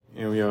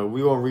And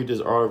we gonna read this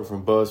article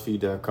from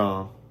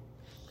BuzzFeed.com.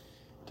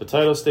 The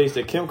title states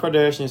that Kim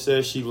Kardashian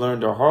says she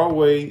learned the hard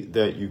way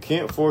that you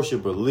can't force your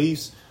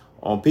beliefs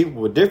on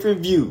people with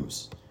different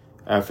views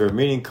after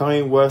meeting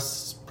Kanye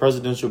West's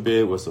presidential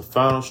bid was the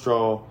final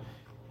straw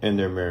in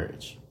their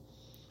marriage.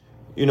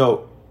 You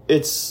know,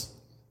 it's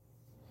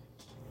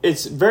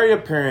very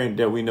apparent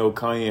that we know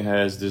Kanye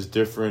has this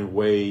different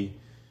way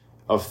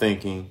of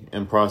thinking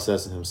and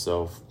processing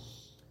himself.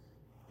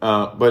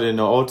 But in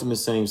the ultimate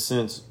same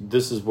sense,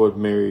 this is what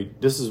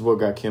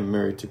got Kim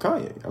married to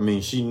Kanye. I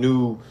mean, she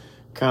knew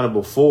kind of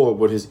before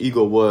what his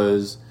ego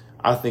was.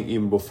 I think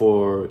even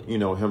before,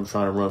 him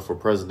trying to run for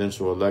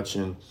presidential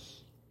election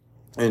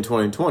in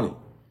 2020.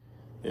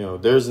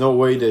 There's no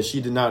way that she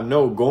did not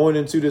know going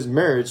into this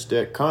marriage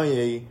that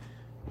Kanye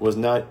was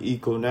not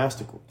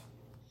egonastical.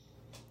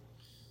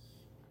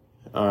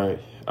 All right.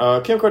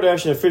 Kim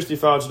Kardashian officially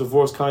filed to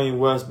divorce Kanye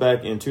West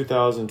back in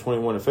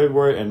 2021 in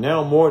February, and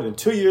now more than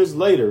 2 years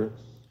later,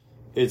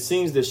 it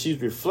seems that she's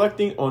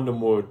reflecting on the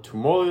more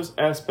tumultuous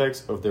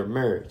aspects of their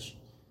marriage.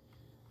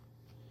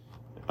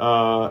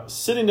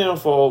 Sitting down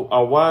for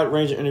a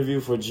wide-ranging interview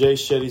for Jay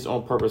Shetty's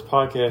On Purpose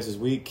podcast this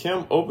week,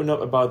 Kim opened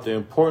up about the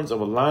importance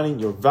of aligning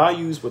your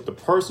values with the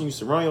person you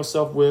surround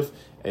yourself with,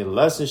 a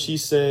lesson she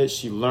said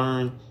she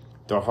learned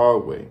the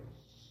hard way.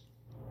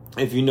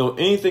 If you know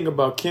anything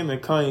about Kim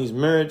and Kanye's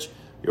marriage,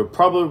 you'll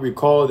probably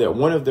recall that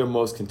one of their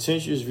most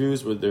contentious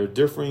views was their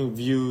differing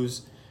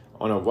views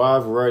on a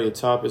wide variety of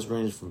topics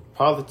ranging from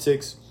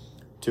politics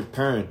to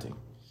parenting.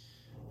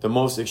 The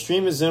most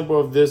extreme example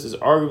of this is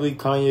arguably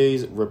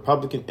Kanye's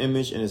Republican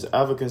image and his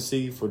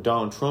advocacy for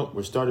Donald Trump,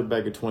 which started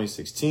back in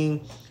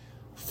 2016,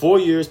 4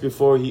 years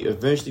before he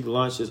eventually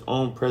launched his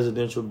own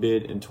presidential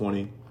bid in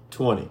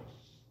 2020.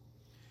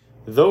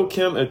 Though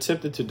Kim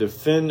attempted to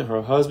defend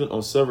her husband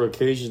on several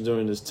occasions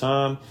during this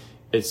time,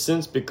 it's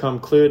since become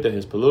clear that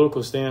his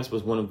political stance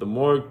was one of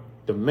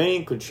the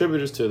main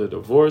contributors to the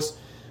divorce,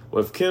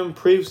 with Kim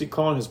previously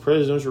calling his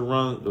presidential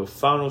run the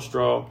final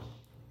straw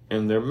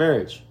in their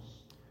marriage.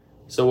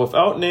 So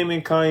without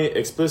naming Kanye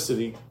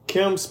explicitly,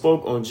 Kim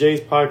spoke on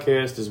Jay's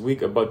podcast this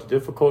week about the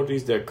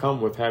difficulties that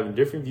come with having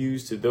different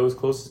views to those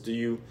closest to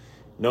you,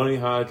 knowing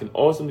how it can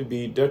ultimately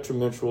be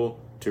detrimental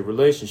to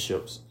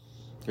relationships.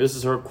 This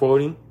is her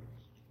quoting.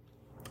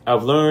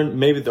 "I've learned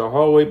maybe the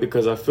hard way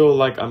because I feel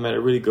like I'm at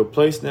a really good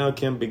place now,"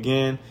 Kim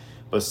began.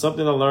 "But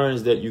something I learned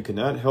is that you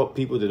cannot help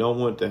people that don't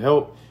want to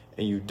help,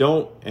 and you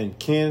don't and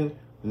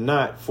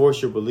cannot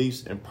force your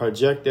beliefs and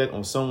project that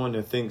on someone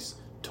that thinks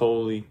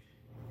totally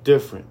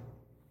different."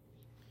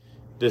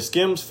 The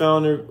Skims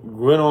founder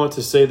went on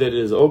to say that it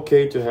is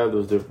okay to have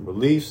those different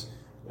beliefs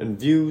and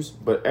views,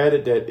 but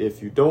added that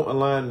if you don't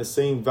align the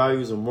same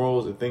values and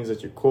morals and things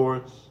at your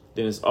core,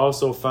 then it's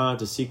also fine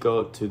to seek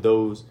out to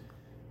those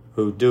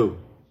who do.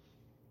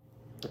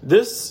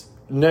 This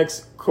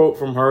next quote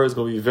from her is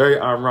going to be very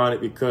ironic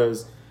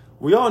because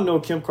we all know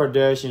Kim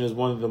Kardashian is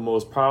one of the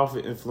most powerful,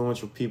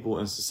 influential people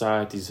in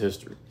society's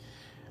history.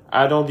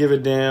 I don't give a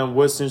damn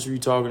what century you're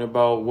talking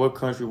about, what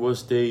country, what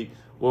state,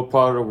 what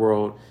part of the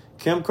world.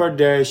 Kim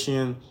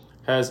Kardashian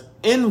has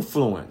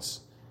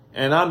influence,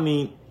 and I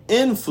mean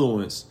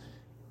influence,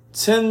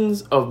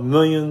 tens of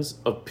millions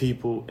of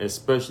people,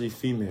 especially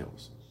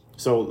females.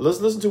 So let's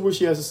listen to what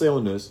she has to say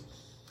on this.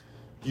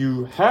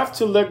 "You have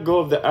to let go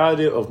of the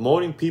idea of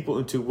molding people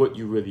into what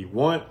you really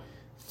want.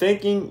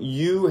 Thinking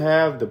you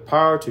have the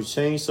power to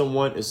change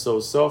someone is so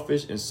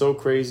selfish and so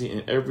crazy,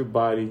 and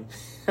everybody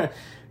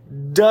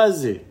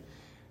does it."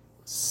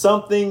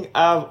 Something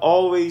I've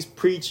always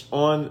preached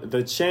on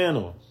the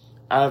channel.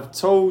 I've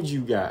told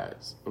you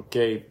guys,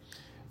 okay?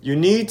 You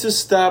need to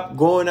stop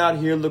going out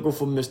here looking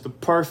for Mr.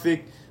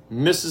 Perfect,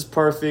 Mrs.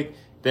 Perfect.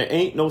 There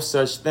ain't no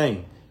such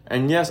thing.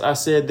 And yes, I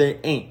said there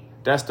ain't.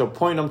 That's the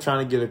point I'm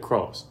trying to get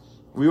across.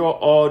 We are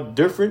all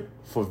different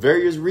for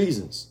various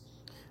reasons.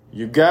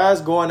 You guys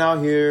going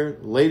out here,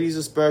 ladies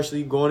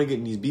especially, going to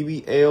get these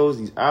BBLs,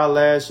 these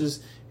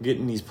eyelashes,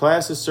 getting these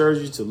plastic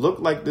surgeries to look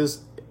like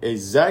this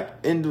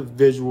exact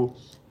individual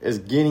is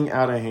getting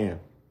out of hand.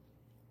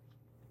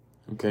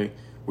 Okay?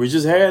 We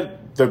just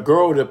had the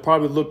girl that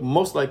probably looked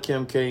most like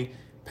Kim K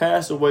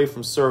pass away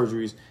from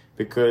surgeries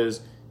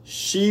because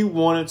she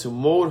wanted to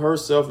mold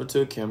herself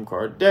into Kim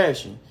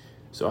Kardashian.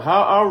 So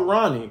how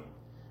ironic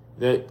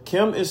that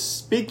Kim is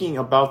speaking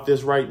about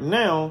this right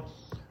now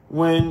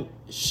when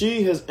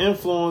she has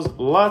influenced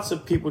lots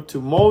of people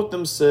to mold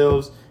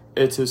themselves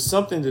into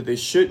something that they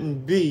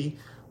shouldn't be,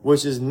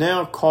 which is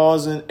now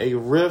causing a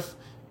rift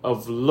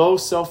of low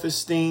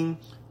self-esteem,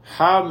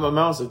 high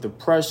amounts of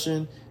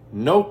depression,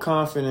 no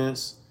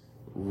confidence.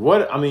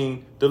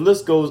 The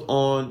list goes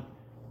on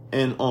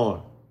and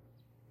on.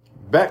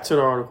 Back to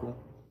the article.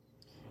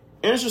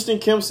 Interesting,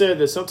 Kim said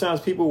that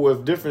sometimes people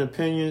with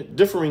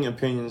differing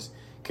opinions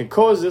can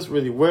coexist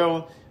really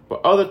well,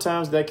 but other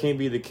times that can't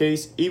be the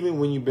case, even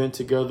when you've been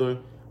together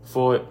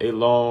for a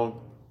long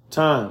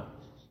time.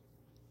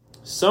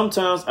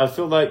 Sometimes I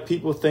feel like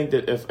people think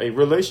that if a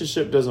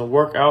relationship doesn't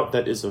work out,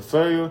 that it's a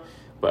failure,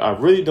 but I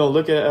really don't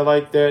look at it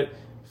like that.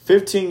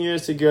 15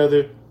 years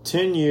together,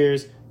 10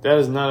 years, That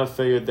is not a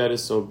failure. That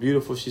is so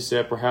beautiful, she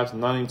said, perhaps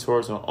nodding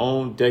towards her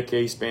own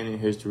decade-spanning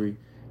history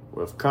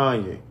with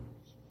Kanye.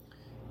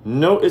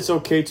 No, it's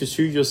okay to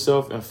choose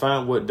yourself and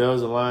find what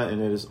does align,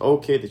 and it is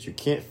okay that you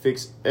can't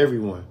fix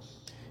everyone.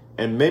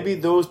 And maybe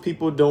those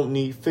people don't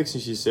need fixing,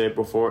 she said,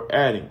 before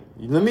adding.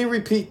 Let me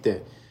repeat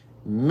that.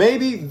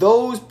 Maybe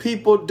those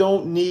people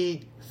don't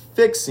need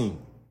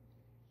fixing.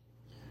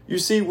 You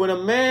see, when a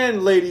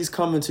man, ladies,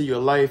 come into your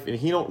life and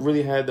he don't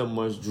really have that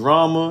much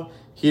drama,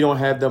 he don't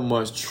have that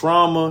much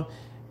trauma,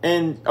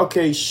 and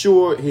okay,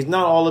 sure, he's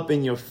not all up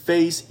in your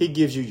face, he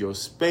gives you your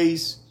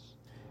space.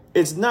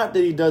 It's not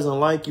that he doesn't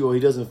like you or he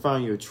doesn't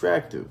find you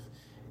attractive.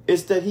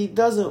 It's that he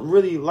doesn't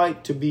really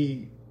like to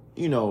be,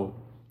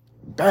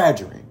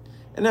 badgering.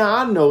 And now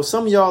I know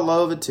some of y'all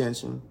love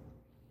attention,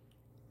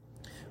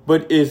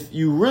 but if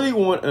you really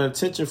want an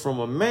attention from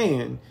a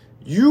man,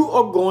 you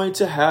are going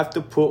to have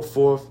to put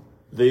forth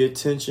the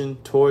attention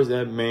towards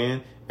that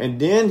man, and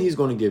then he's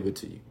going to give it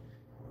to you.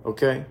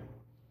 Okay?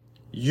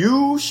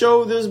 You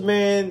show this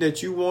man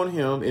that you want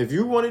him. If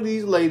you're one of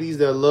these ladies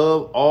that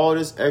love all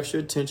this extra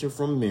attention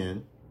from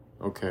men,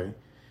 okay,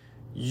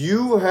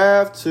 you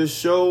have to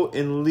show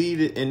and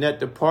lead it in that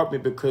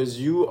department because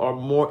you are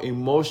more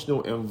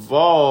emotional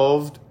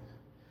involved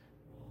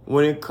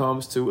when it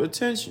comes to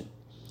attention.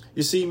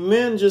 You see,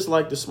 men just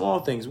like the small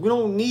things. We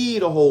don't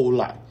need a whole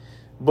lot.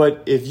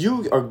 But if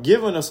you are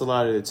giving us a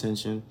lot of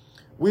attention,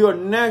 we are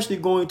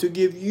naturally going to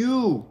give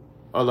you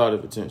a lot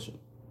of attention.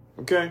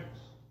 Okay?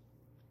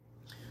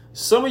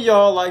 Some of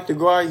y'all like to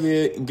go out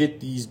here and get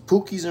these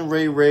Pookies and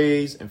Ray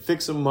Rays and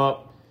fix them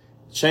up,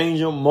 change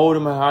them, mold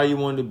them how you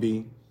want to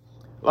be.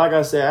 Like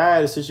I said, I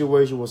had a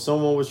situation where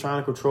someone was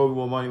trying to control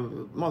me with money.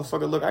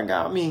 Motherfucker, look, I ain't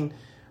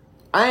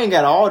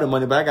got all the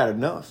money, but I got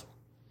enough.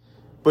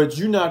 But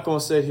you're not going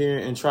to sit here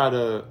and try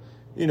to,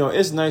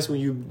 it's nice when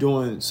you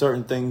doing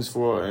certain things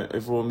for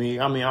me.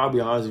 I mean, I'll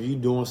be honest, if you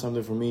doing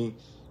something for me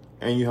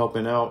and you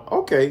helping out,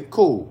 okay,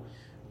 cool.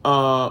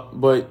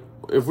 But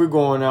if we're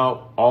going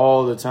out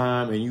all the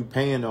time and you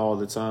paying all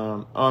the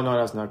time, oh, no,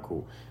 that's not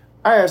cool.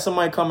 I had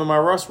somebody come in my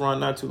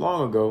restaurant not too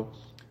long ago.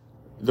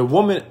 The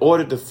woman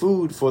ordered the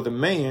food for the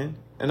man,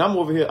 and I'm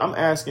over here, I'm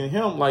asking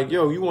him, like,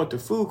 yo, you want the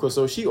food?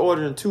 So she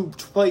ordered in 2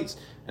 plates,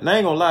 and I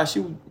ain't gonna lie,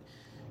 she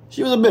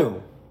was a big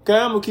one. Okay,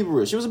 I'm gonna keep it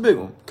real. She was a big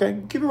one.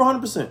 Okay, keep it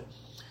 100%.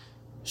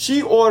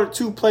 She ordered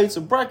 2 plates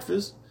of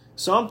breakfast,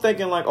 so I'm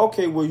thinking like,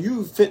 okay, well,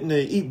 you fitting to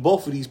eat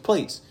both of these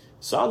plates.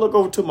 So I look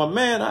over to my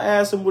man, I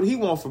asked him what he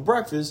want for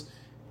breakfast,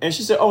 and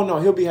she said, oh, no,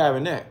 he'll be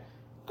having that.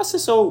 I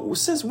said, so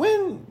since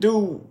when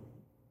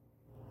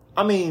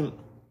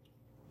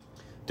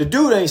the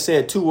dude ain't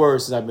said 2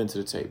 words since I've been to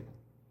the table.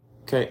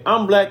 Okay,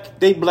 I'm black,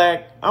 they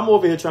black. I'm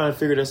over here trying to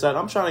figure this out.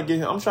 I'm trying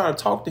to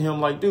talk to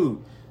him like,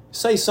 dude,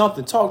 say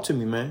something, talk to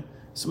me, man.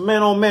 It's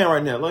man on man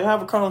right now. Like,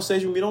 have a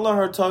conversation with me. Don't let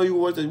her tell you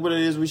what it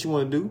is what she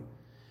want to do.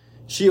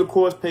 She, of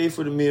course, paid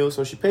for the meal.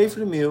 So she paid for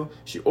the meal.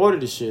 She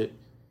ordered the shit.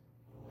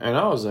 And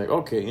I was like,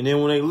 okay. And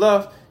then when they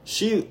left,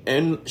 she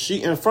in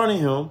front of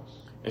him,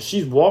 and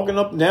she's walking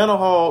up and down the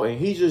hall, and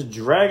he's just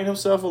dragging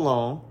himself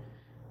along.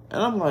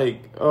 And I'm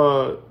like,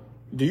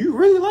 do you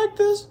really like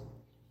this?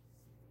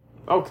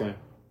 Okay.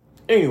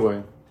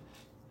 Anyway,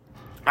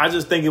 I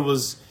just think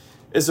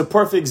it's a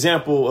perfect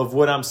example of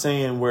what I'm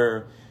saying,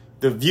 where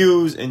the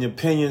views and the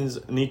opinions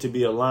need to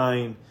be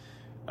aligned.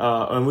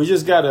 And we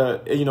just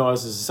gotta,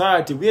 as a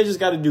society, we just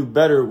gotta do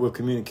better with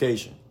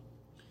communication.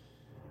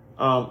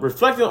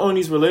 Reflecting on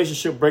these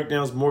relationship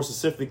breakdowns more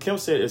specifically, Kim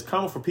said it's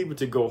common for people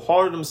to go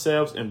hard on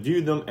themselves and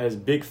view them as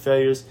big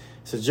failures,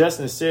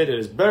 suggesting instead that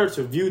it's better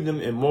to view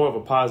them in more of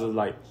a positive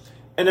light.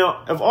 And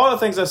now, of all the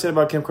things I said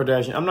about Kim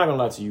Kardashian, I'm not going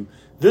to lie to you.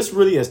 This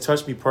really has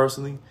touched me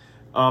personally.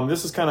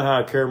 This is kind of how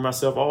I carry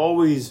myself. I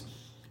always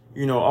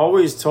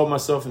told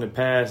myself in the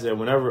past that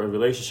whenever a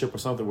relationship or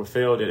something would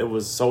fail, that it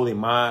was solely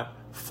my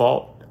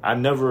fault. I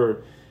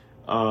never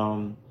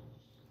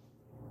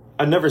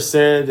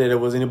said that it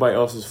was anybody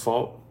else's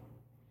fault.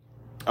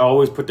 I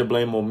always put the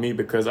blame on me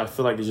because I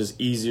feel like it's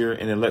just easier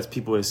and it lets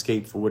people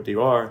escape for what they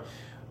are.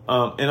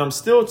 And I'm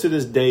still to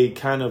this day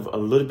kind of a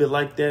little bit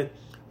like that.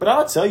 But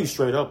I'll tell you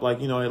straight up, like,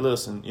 hey,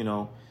 listen,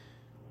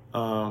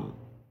 I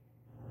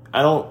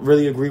don't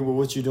really agree with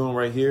what you're doing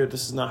right here.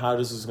 This is not how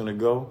this is going to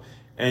go.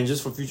 And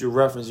just for future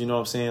reference, you know what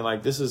I'm saying?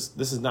 Like, this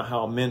is not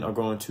how men are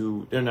going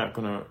to, they're not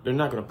going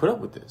to put up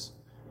with this.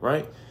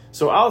 Right.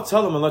 So I'll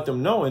tell them and let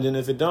them know. And then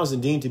if it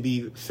doesn't deem to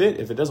be fit,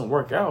 if it doesn't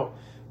work out,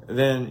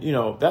 then,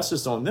 that's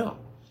just on them.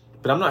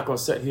 But I'm not going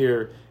to sit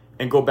here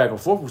and go back and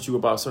forth with you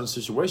about a certain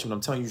situation.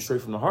 I'm telling you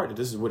straight from the heart that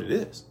this is what it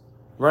is.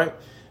 Right.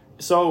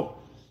 So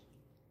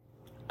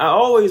I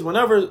always,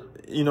 whenever,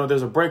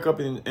 there's a breakup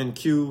in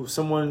queue,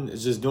 someone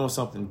is just doing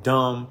something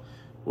dumb,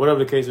 whatever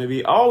the case may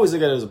be, I always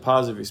look at it as a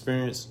positive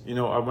experience. When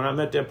I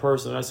met that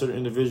person, that certain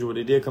individual,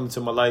 they did come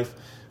into my life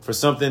for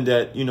something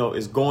that,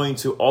 is going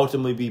to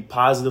ultimately be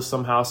positive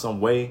somehow,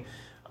 some way.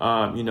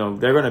 They're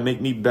going to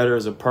make me better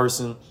as a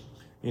person.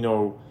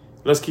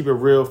 Let's keep it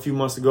real. A few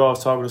months ago, I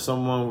was talking to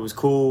someone who was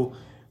cool.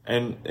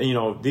 And,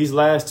 these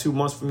last 2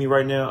 months for me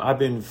right now, I've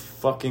been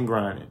fucking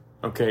grinding.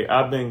 Okay,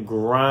 I've been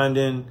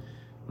grinding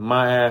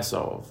my ass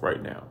off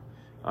right now.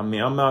 I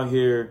mean, I'm out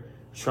here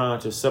trying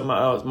to set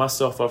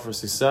myself up for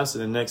success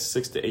in the next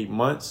 6 to 8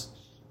 months.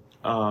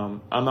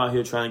 I'm out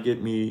here trying to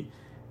get me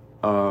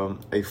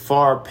a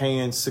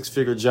far-paying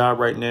 6-figure job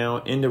right now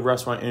in the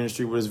restaurant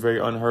industry, which is very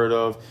unheard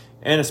of,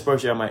 and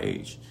especially at my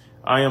age.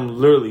 I am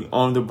literally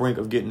on the brink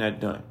of getting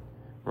that done,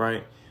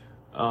 right?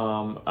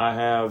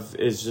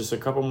 It's just a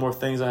couple more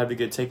things I have to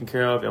get taken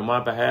care of on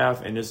my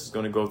behalf, and this is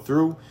going to go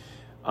through.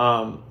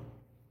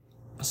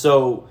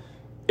 So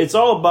it's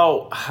all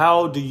about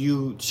how do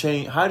you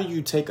take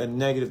a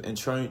negative and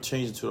try and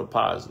change it to a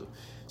positive.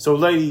 So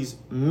ladies,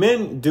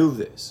 men do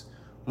this.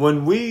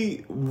 When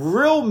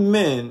real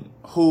men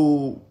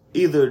who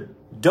either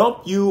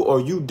dump you or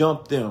you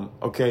dump them,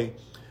 okay?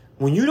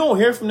 When you don't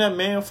hear from that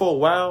man for a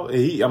while,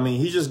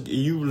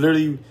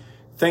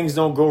 things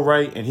don't go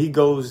right and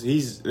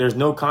there's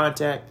no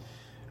contact.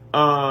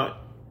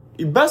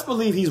 You best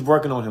believe he's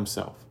working on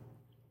himself.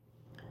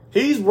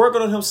 He's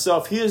working on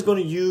himself. He is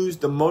going to use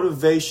the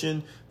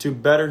motivation to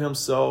better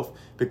himself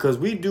because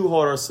we do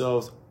hold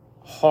ourselves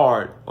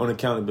hard on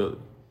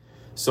accountability.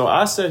 So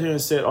I sat here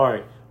and said, all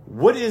right,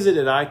 what is it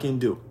that I can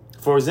do?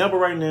 For example,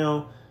 right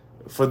now,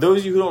 for those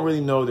of you who don't really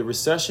know, the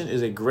recession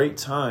is a great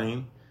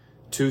time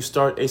to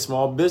start a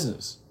small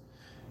business.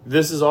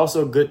 This is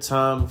also a good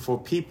time for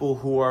people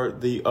who are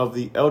of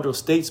the elder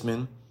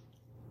statesmen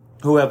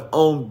who have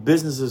owned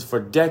businesses for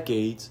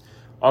decades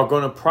are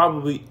going to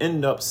probably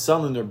end up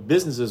selling their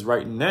businesses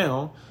right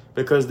now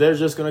because they're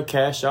just going to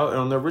cash out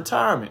on their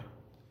retirement.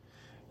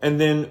 And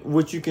then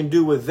what you can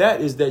do with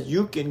that is that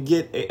you can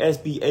get a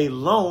SBA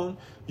loan.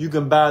 You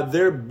can buy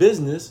their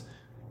business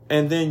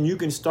and then you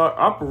can start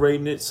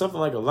operating it, something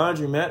like a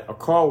laundromat, a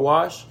car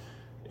wash,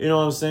 you know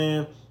what I'm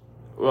saying?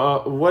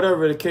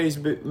 Whatever the case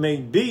may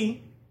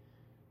be,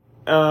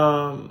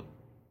 that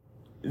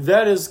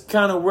is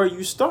kind of where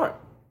you start.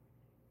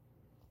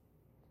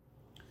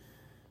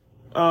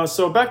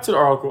 So back to the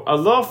article. I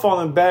love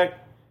falling back,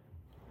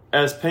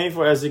 as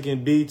painful as it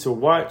can be to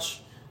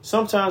watch.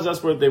 Sometimes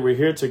that's what they were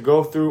here to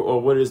go through,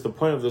 or what is the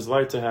point of this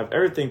life, to have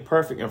everything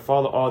perfect and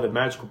follow all the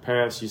magical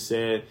paths. She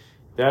said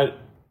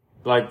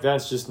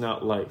that's just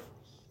not life.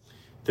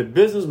 The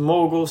business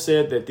mogul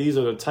said that these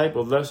are the type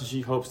of lessons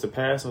she hopes to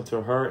pass on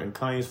to her and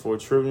Kanye's 4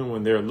 children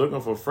when they're looking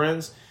for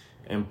friends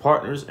and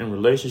partners and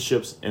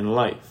relationships in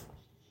life.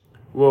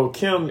 Well,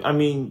 Kim, I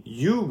mean,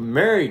 you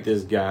married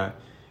this guy.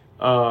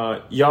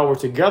 Y'all were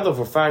together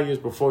for 5 years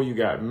before you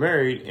got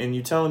married. And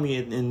you telling me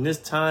in this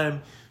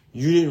time,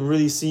 you didn't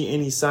really see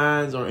any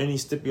signs or any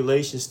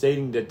stipulations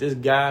stating that this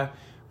guy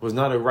was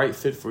not a right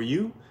fit for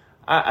you?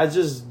 I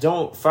just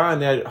don't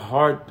find that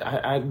hard.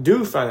 I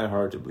do find that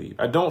hard to believe.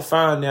 I don't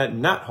find that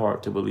not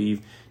hard to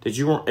believe that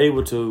you weren't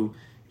able to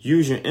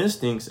use your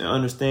instincts and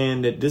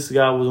understand that this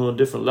guy was on a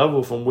different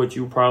level from what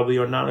you probably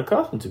are not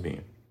accustomed to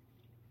being.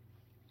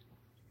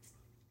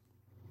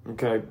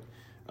 Okay.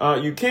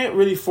 You can't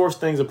really force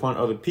things upon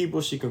other people,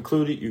 she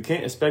concluded. You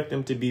can't expect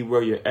them to be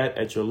where you're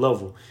at your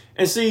level.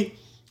 And see,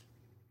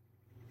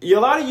 a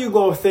lot of you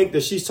gonna think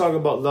that she's talking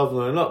about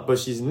leveling up, but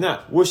she's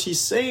not. What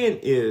she's saying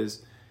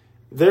is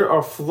there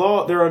is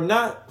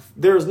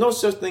no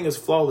such thing as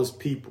flawless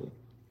people.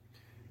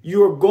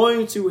 You are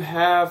going to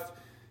have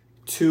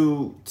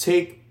to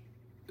take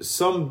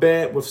some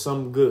bad with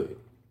some good.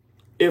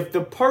 If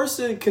the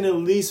person can at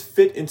least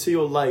fit into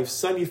your life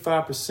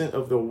 75%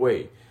 of the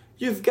way,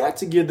 you've got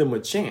to give them a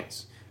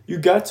chance. You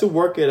got to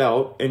work it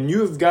out, and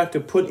you've got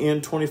to put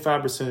in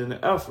 25% in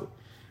the effort.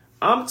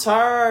 I'm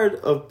tired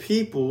of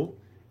people,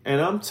 and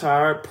I'm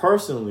tired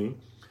personally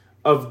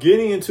of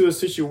getting into a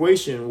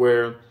situation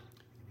where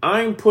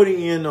I'm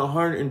putting in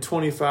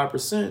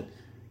 125%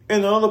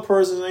 and the other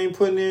person ain't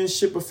putting in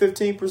shit but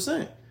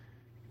 15%.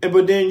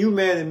 But then you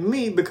mad at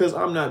me because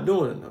I'm not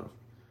doing enough.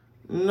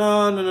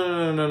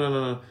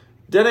 No.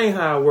 That ain't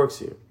how it works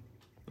here.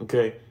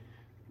 Okay.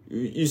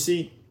 You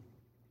see,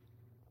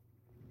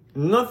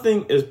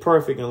 nothing is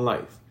perfect in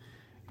life.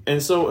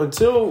 And so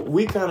until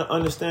we kind of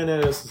understand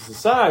that as a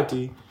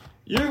society,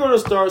 you're going to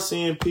start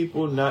seeing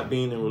people not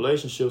being in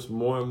relationships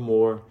more and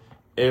more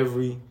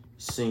every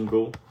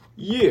single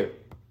year.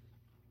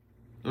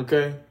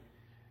 Okay.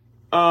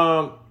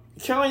 Kim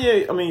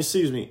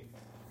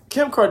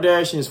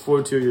Kardashian is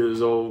 42 years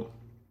old.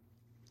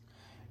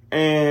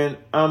 And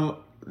I'm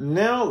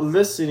now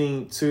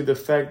listening to the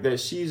fact that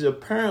she's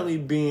apparently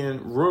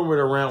being rumored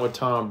around with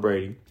Tom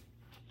Brady.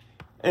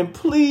 And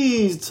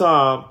please,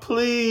 Tom,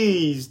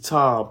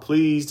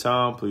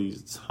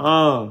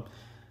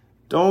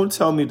 don't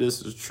tell me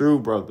this is true,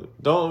 brother.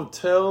 Don't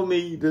tell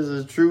me this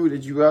is true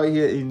that you out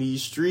here in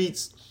these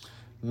streets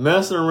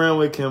messing around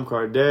with Kim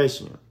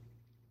Kardashian.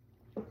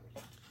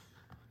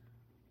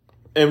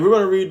 And we're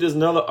going to read this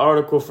another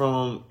article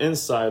from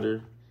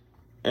Insider.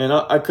 And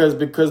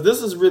because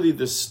this is really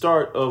the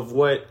start of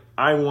what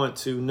I want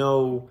to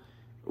know,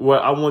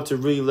 what I want to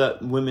really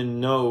let women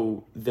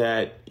know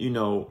that,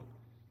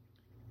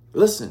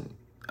 listen,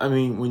 I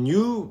mean, when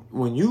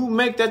you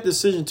make that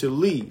decision to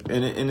leave,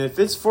 and if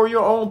it's for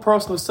your own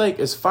personal sake,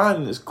 it's fine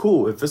and it's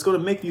cool. If it's going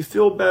to make you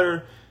feel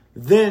better,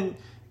 then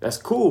that's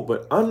cool.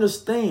 But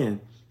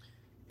understand,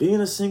 being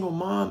a single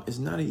mom is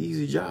not an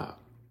easy job.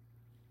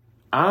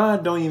 I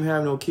don't even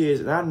have no kids,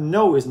 and I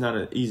know it's not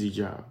an easy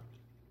job.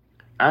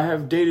 I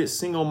have dated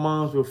single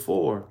moms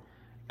before,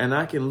 and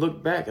I can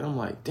look back and I'm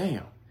like,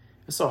 damn,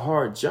 it's a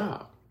hard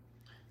job,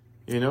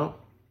 you know?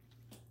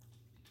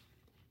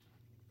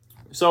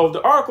 So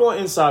the article on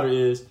Insider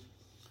is,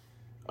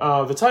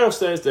 the title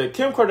says that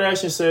Kim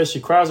Kardashian says she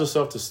cries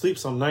herself to sleep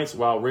some nights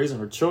while raising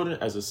her children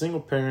as a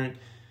single parent.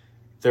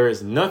 There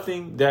is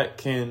nothing that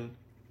can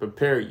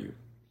prepare you.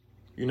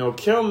 You know,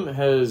 Kim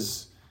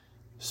has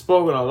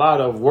spoken a lot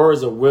of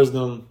words of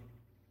wisdom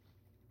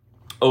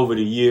over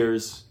the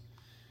years.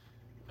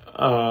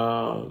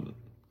 And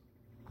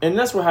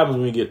that's what happens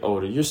when you get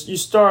older. You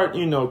start,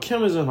 you know,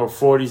 Kim is in her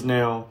 40s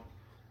now.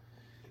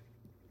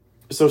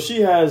 So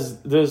she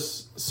has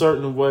this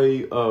certain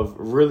way of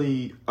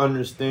really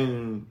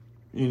understanding,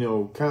 you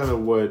know, kind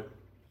of what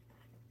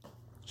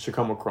should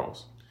come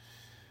across.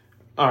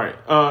 All right.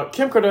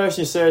 Kim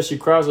Kardashian says she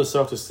cries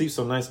herself to sleep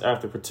some nights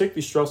after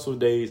particularly stressful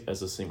days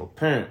as a single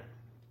parent.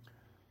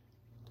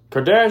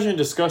 Kardashian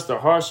discussed the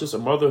hardships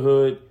of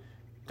motherhood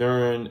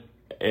during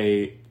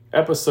a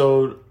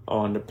episode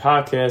on the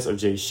podcast of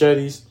Jay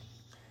Shetty's.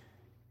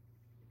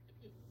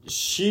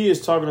 She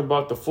is talking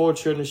about the 4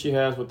 children she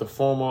has with the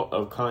former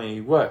of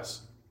Kanye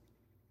West.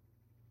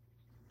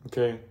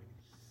 Okay.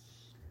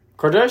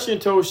 Kardashian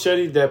told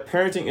Shetty that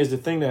parenting is the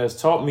thing that has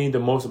taught me the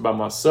most about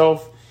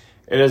myself.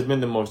 It has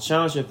been the most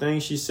challenging thing,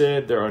 she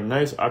said. There are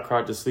nights I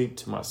cried to sleep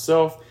to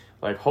myself.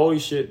 Like, holy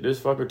shit, this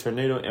fucking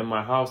tornado in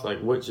my house. Like,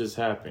 what just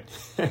happened?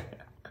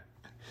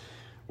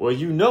 Well,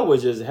 you know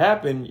what just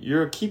happened.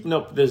 You're keeping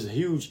up this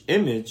huge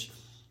image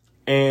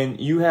and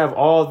you have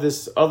all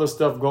this other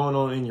stuff going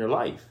on in your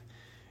life.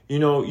 You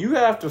know, you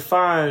have to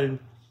find,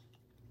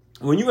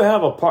 when you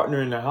have a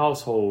partner in the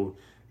household,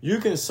 you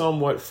can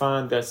somewhat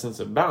find that sense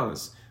of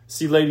balance.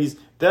 See, ladies,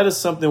 that is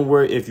something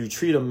where if you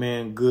treat a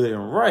man good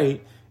and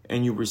right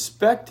and you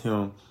respect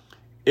him,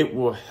 it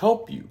will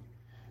help you.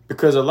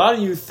 Because a lot of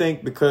you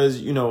think because,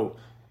 you know,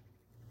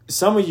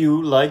 some of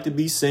you like to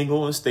be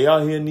single and stay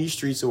out here in these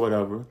streets or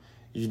whatever.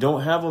 You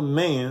don't have a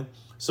man.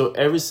 So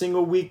every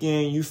single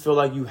weekend you feel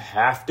like you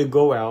have to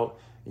go out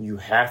and you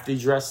have to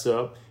dress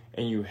up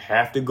and you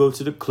have to go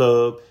to the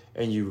club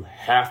and you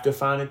have to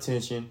find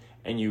attention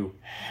and you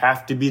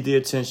have to be the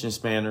attention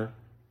spanner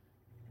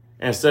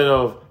instead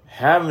of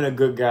having a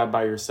good guy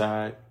by your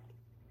side.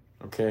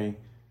 Okay.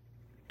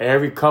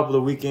 Every couple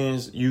of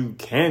weekends you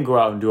can go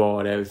out and do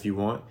all that if you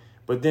want.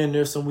 But then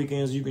there's some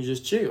weekends you can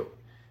just chill.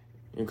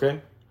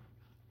 Okay.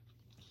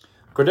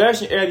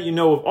 Kardashian added, you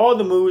know, with all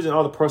the moods and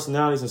all the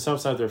personalities and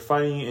sometimes they're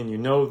fighting and you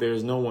know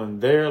there's no one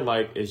there,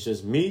 like it's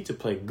just me to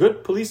play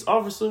good police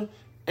officer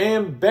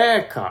and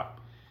bad cop.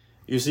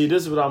 You see,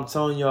 this is what I'm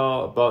telling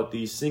y'all about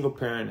these single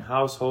parent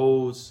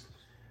households.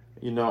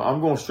 You know, I'm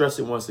going to stress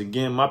it once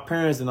again. My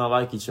parents did not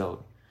like each other.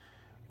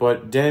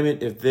 But damn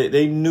it, if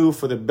they knew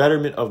for the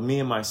betterment of me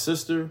and my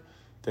sister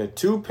that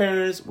 2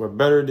 parents were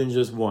better than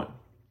just one.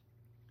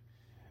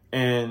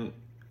 And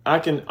I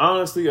can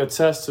honestly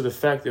attest to the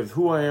fact of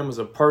who I am as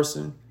a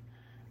person,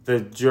 the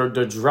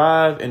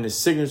drive and the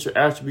signature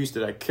attributes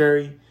that I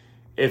carry.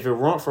 If it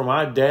weren't for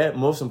my dad,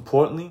 most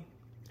importantly,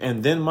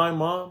 and then my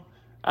mom,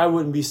 I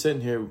wouldn't be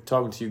sitting here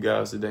talking to you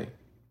guys today.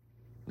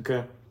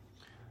 Okay.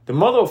 The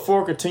mother of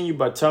 4 continued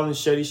by telling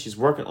Shetty she's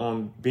working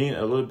on being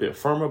a little bit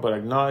firmer, but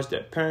acknowledged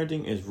that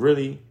parenting is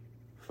really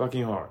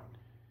fucking hard.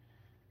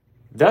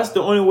 That's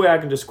the only way I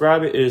can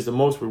describe it. It is the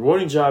most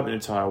rewarding job in the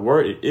entire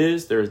world. It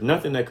is. There is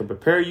nothing that can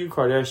prepare you,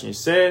 Kardashian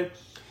said.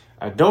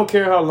 I don't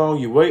care how long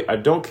you wait. I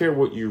don't care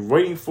what you're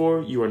waiting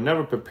for. You are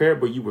never prepared,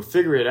 but you will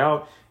figure it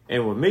out. And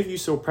it will make you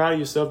so proud of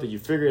yourself that you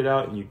figured it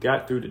out and you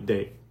got through the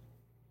day.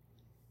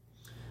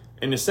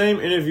 In the same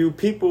interview,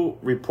 people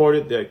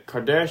reported that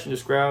Kardashian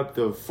described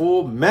the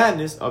full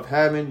madness of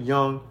having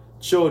young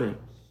children.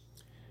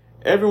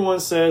 Everyone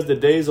says the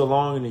days are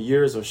long and the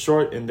years are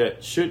short, and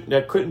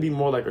that couldn't be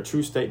more like a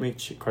true statement,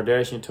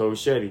 Kardashian told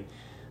Shetty.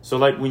 So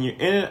like when you're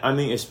in it, I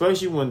mean,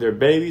 especially when they're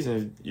babies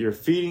and you're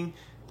feeding,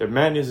 the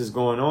madness is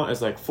going on.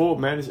 It's like full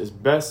madness is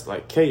best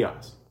like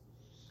chaos.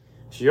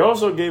 She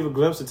also gave a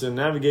glimpse into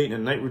navigating a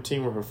night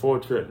routine with her 4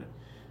 children.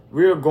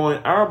 We are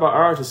going hour by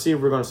hour to see if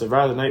we're going to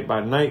survive the night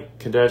by night,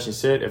 Kardashian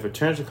said. If a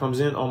tantrum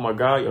comes in, oh my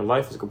God, your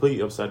life is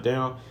completely upside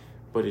down.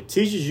 But it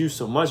teaches you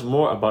so much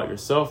more about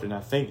yourself than I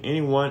think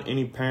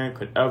any parent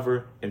could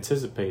ever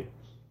anticipate.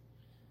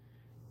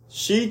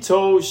 She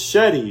told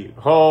Shetty,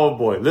 oh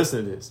boy,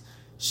 listen to this.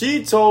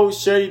 She told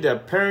Shetty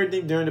that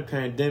parenting during the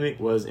pandemic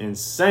was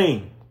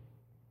insane.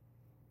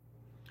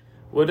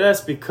 Well,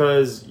 that's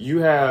because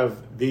you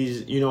have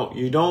these,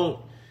 we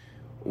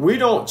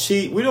don't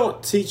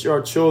teach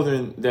our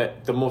children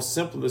that the most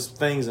simplest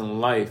things in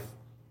life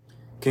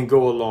can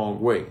go a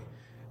long way.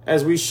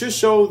 As we should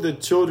show the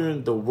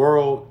children the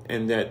world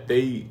and that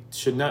they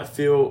should not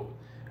feel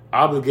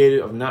obligated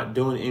of not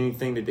doing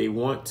anything that they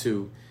want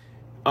to.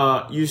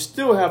 you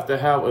still have to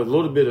have a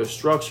little bit of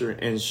structure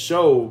and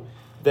show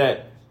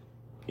that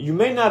you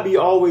may not be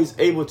always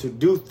able to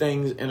do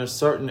things in a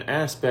certain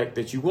aspect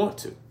that you want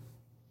to.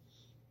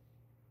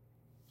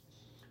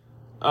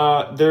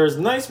 There's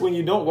nights when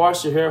you don't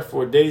wash your hair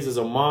for days as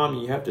a mom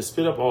and you have to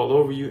spit up all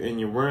over you and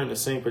you're wearing the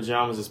same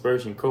pajamas,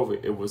 especially in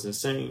COVID. It was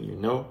insane, you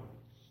know?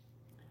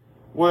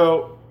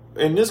 Well,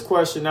 in this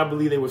question, I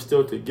believe they were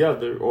still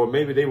together, or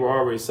maybe they were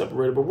already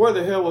separated. But where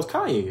the hell was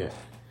Kanye at?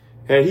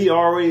 Had he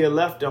already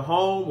left the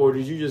home, or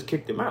did you just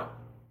kick him out?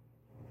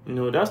 You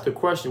know, that's the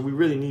question we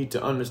really need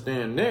to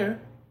understand there.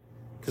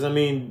 Because, I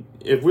mean,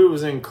 if we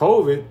was in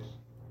COVID,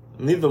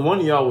 neither one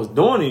of y'all was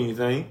doing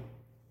anything.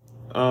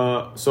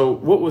 So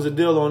what was the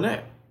deal on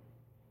that?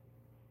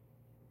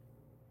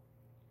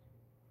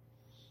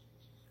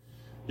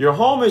 Your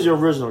home is your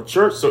original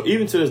church. So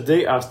even to this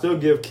day, I still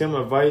give Kim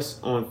advice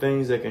on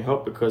things that can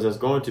help, because that's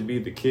going to be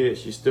the kid.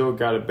 She still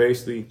got to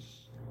basically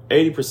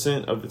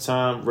 80% of the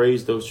time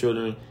raise those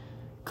children,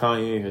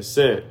 Kanye has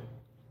said.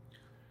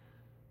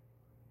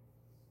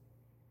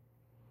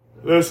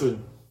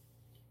 Listen,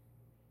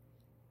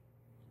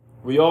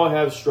 we all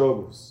have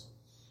struggles,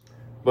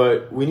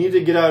 but we need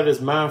to get out of this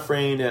mind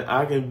frame that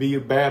I can be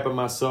bad by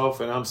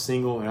myself and I'm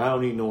single and I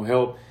don't need no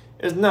help.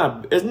 It's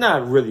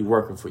not really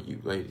working for you,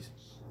 ladies.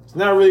 It's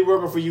not really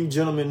working for you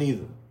gentlemen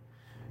either.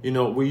 You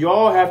know, we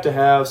all have to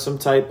have some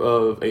type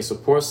of a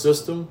support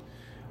system.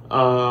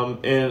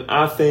 And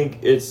I think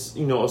it's,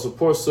 you know, a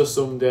support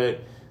system that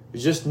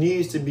just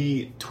needs to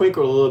be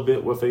twinkled a little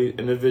bit with an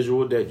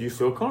individual that you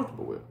feel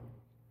comfortable with,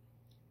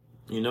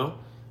 you know,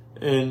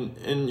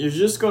 and you're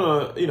just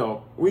gonna, you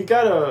know, we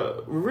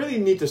really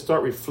need to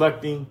start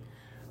reflecting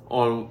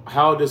on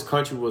how this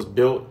country was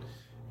built.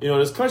 You know,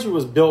 this country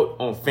was built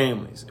on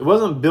families. It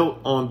wasn't built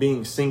on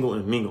being single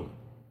and mingling.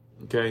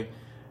 Okay.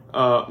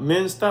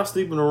 Men, stop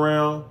sleeping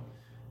around.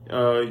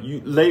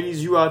 You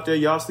ladies, you out there,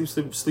 y'all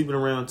sleeping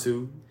around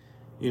too.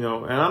 You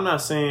know, and I'm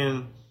not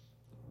saying,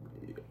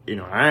 you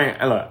know,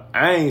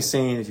 I ain't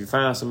saying if you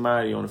find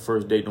somebody on the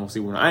first date, don't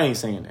sleep with them. I ain't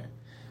saying that.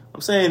 What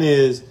I'm saying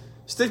is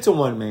stick to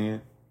one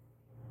man.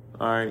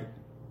 All right.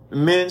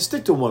 Men,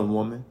 stick to one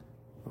woman.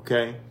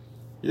 Okay.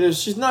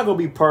 She's not going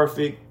to be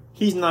perfect.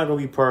 He's not going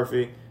to be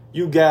perfect.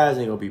 You guys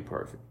ain't going to be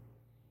perfect.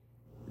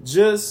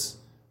 Just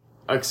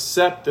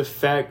accept the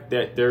fact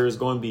that there's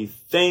going to be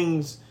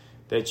things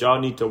that y'all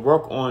need to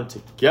work on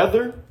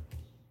together.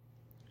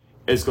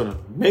 It's going to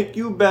make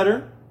you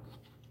better.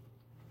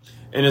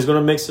 And it's going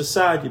to make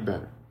society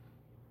better.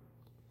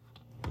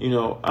 You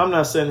know, I'm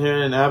not sitting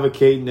here and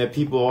advocating that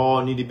people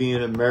all need to be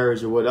in a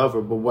marriage or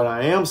whatever. But what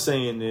I am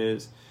saying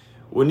is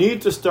we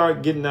need to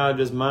start getting out of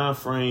this mind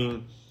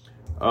frame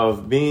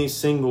of being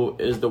single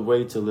is the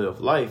way to live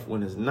life,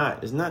 when it's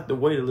not. It's not the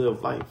way to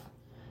live life.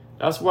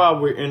 That's why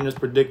we're in this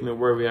predicament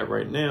where we're at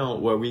right now,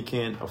 where we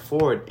can't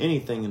afford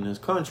anything in this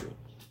country.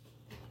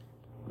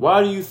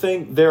 Why do you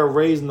think they're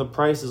raising the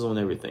prices on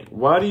everything?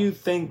 Why do you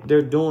think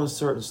they're doing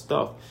certain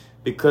stuff?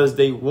 Because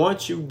they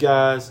want you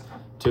guys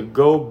to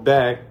go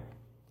back,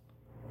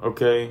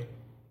 okay?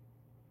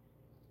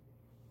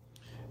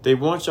 They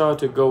want y'all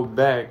to go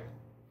back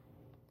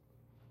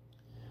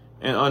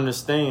and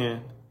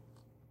understand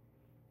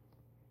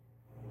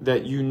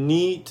that you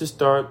need to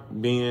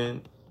start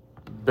being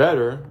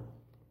better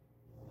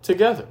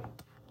together.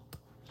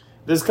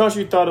 This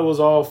country thought it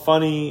was all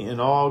funny and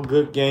all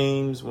good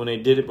games when they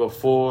did it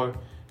before,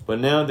 but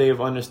now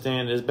they've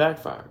understand it's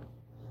backfired.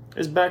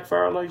 It's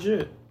backfired like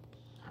shit.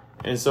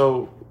 And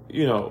so,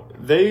 you know,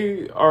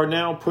 they are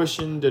now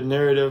pushing the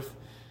narrative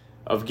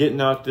of getting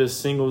out this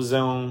single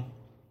zone,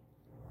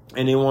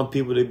 and they want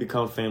people to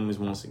become families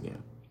once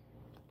again.